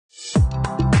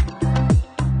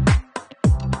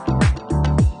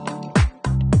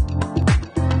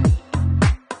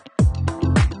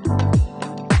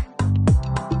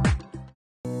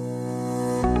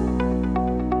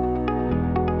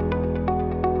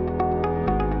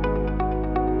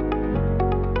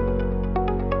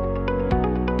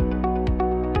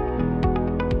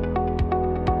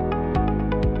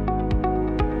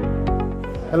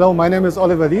Hello, my name is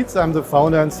Oliver Lietz. I'm the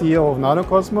founder and CEO of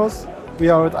nanocosmos. We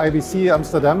are at IBC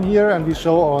Amsterdam here and we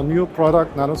show our new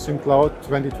product nanoStream Cloud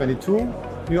 2022.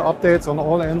 New updates on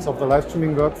all ends of the live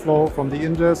streaming workflow, from the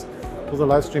ingest to the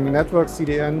live streaming network,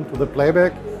 CDN, to the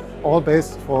playback, all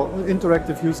based for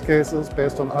interactive use cases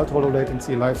based on ultra-low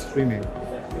latency live streaming.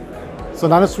 So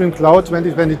nanoStream Cloud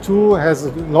 2022 has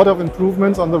a lot of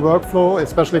improvements on the workflow,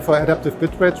 especially for adaptive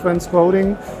bitrate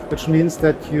transcoding, which means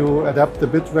that you adapt the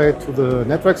bitrate to the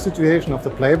network situation of the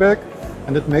playback,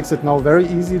 and it makes it now very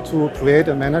easy to create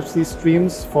and manage these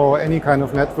streams for any kind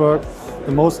of network.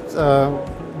 The most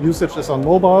usage is on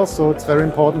mobile, so it's very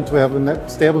important to have a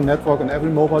stable network on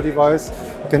every mobile device.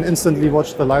 You can instantly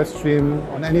watch the live stream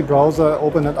on any browser,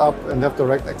 open it up and have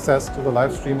direct access to the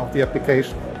live stream of the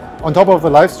application. On top of the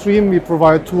live stream, we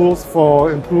provide tools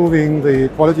for improving the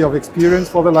quality of experience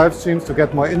for the live streams, to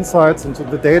get more insights into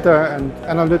the data and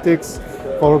analytics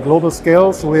for a global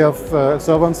scale. So we have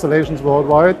server installations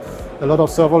worldwide, a lot of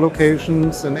server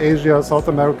locations in Asia, South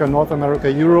America, North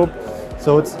America, Europe.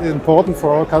 So it's important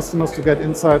for our customers to get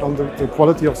insight on the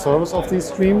quality of service of these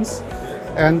streams.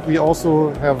 And we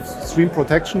also have stream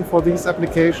protection for these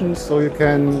applications, so you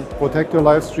can protect your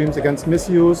live streams against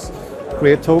misuse,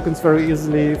 create tokens very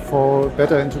easily for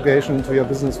better integration into your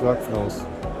business workflows.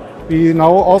 We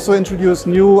now also introduce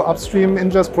new upstream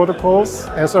ingest protocols,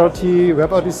 SRT,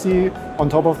 WebRTC, on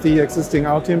top of the existing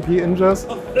RTMP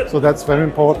ingest. So that's very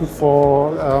important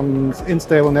for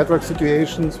unstable network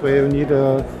situations where you need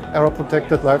an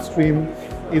error-protected live stream,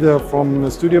 either from a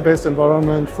studio-based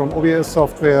environment, from OBS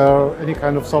software, any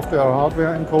kind of software or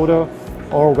hardware encoder,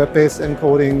 or web-based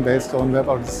encoding based on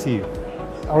WebRTC.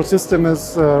 Our system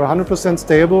is 100%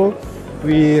 stable.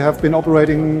 We have been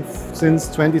operating since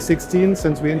 2016,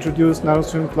 since we introduced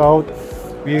nanoStream Cloud.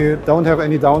 We don't have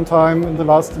any downtime in the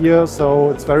last year, so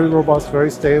it's very robust, very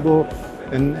stable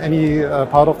in any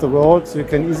part of the world. So you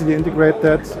can easily integrate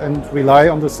that and rely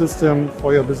on the system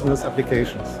for your business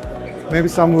applications. Maybe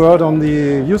some word on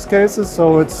the use cases.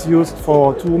 So it's used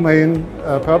for two main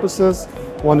purposes.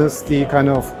 One is the kind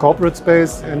of corporate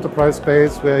space, enterprise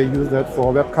space, where you use that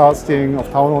for webcasting of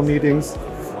town hall meetings,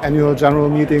 annual general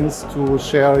meetings, to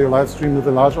share your live stream with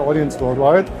a large audience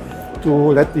worldwide, to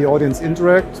let the audience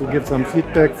interact, to give them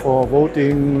feedback for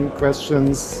voting,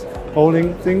 questions,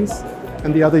 polling things.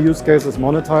 And the other use case is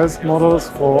monetized models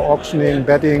for auctioning,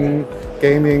 betting,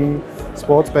 gaming,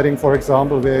 sports betting, for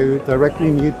example, where you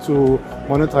directly need to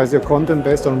monetize your content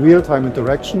based on real-time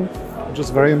interaction, which is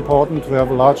very important to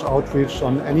have a large outreach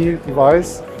on any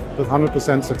device with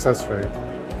 100% success rate.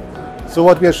 So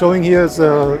what we are showing here is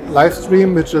a live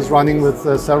stream which is running with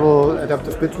several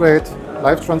adaptive bitrate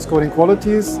live transcoding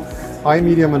qualities, high,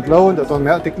 medium and low, and it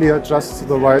automatically adjusts to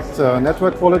the right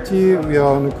network quality. We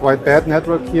are on a quite bad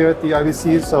network here at the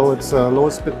IBC, so it's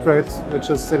lowest bitrate which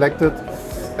is selected.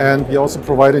 And we also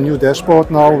provide a new dashboard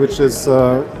now, which is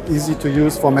easy to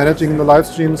use for managing the live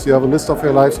streams. You have a list of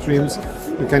your live streams.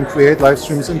 You can create live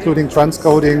streams including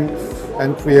transcoding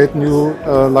and create new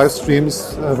live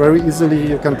streams very easily.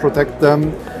 You can protect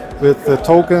them with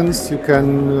tokens. You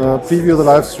can preview the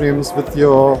live streams with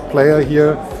your player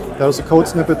here. There's a code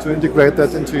snippet to integrate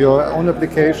that into your own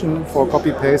application, for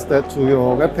copy-paste that to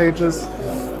your web pages.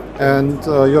 And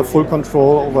you have full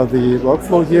control over the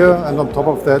workflow here. And on top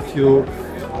of that,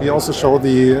 we also show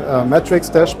the metrics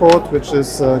dashboard, which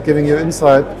is giving you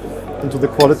insight into the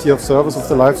quality of service of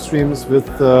the live streams with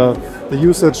the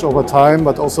usage over time,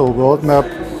 but also a world map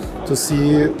to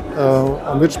see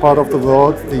on which part of the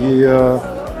world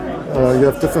you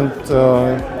have different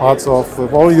parts of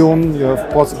volume, you have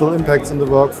possible impacts in the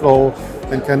workflow,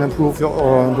 and can improve the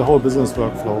whole business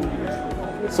workflow.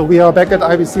 So we are back at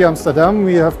IBC Amsterdam.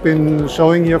 We have been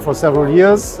showing here for several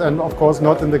years, and of course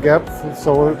not in the gap.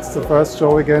 So it's the first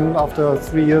show again after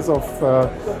 3 years of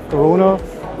Corona.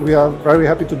 We are very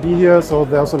happy to be here. So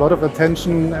there's a lot of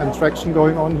attention and traction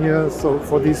going on here. So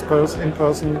for these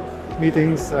in-person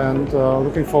meetings, and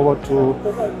looking forward to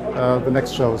the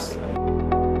next shows.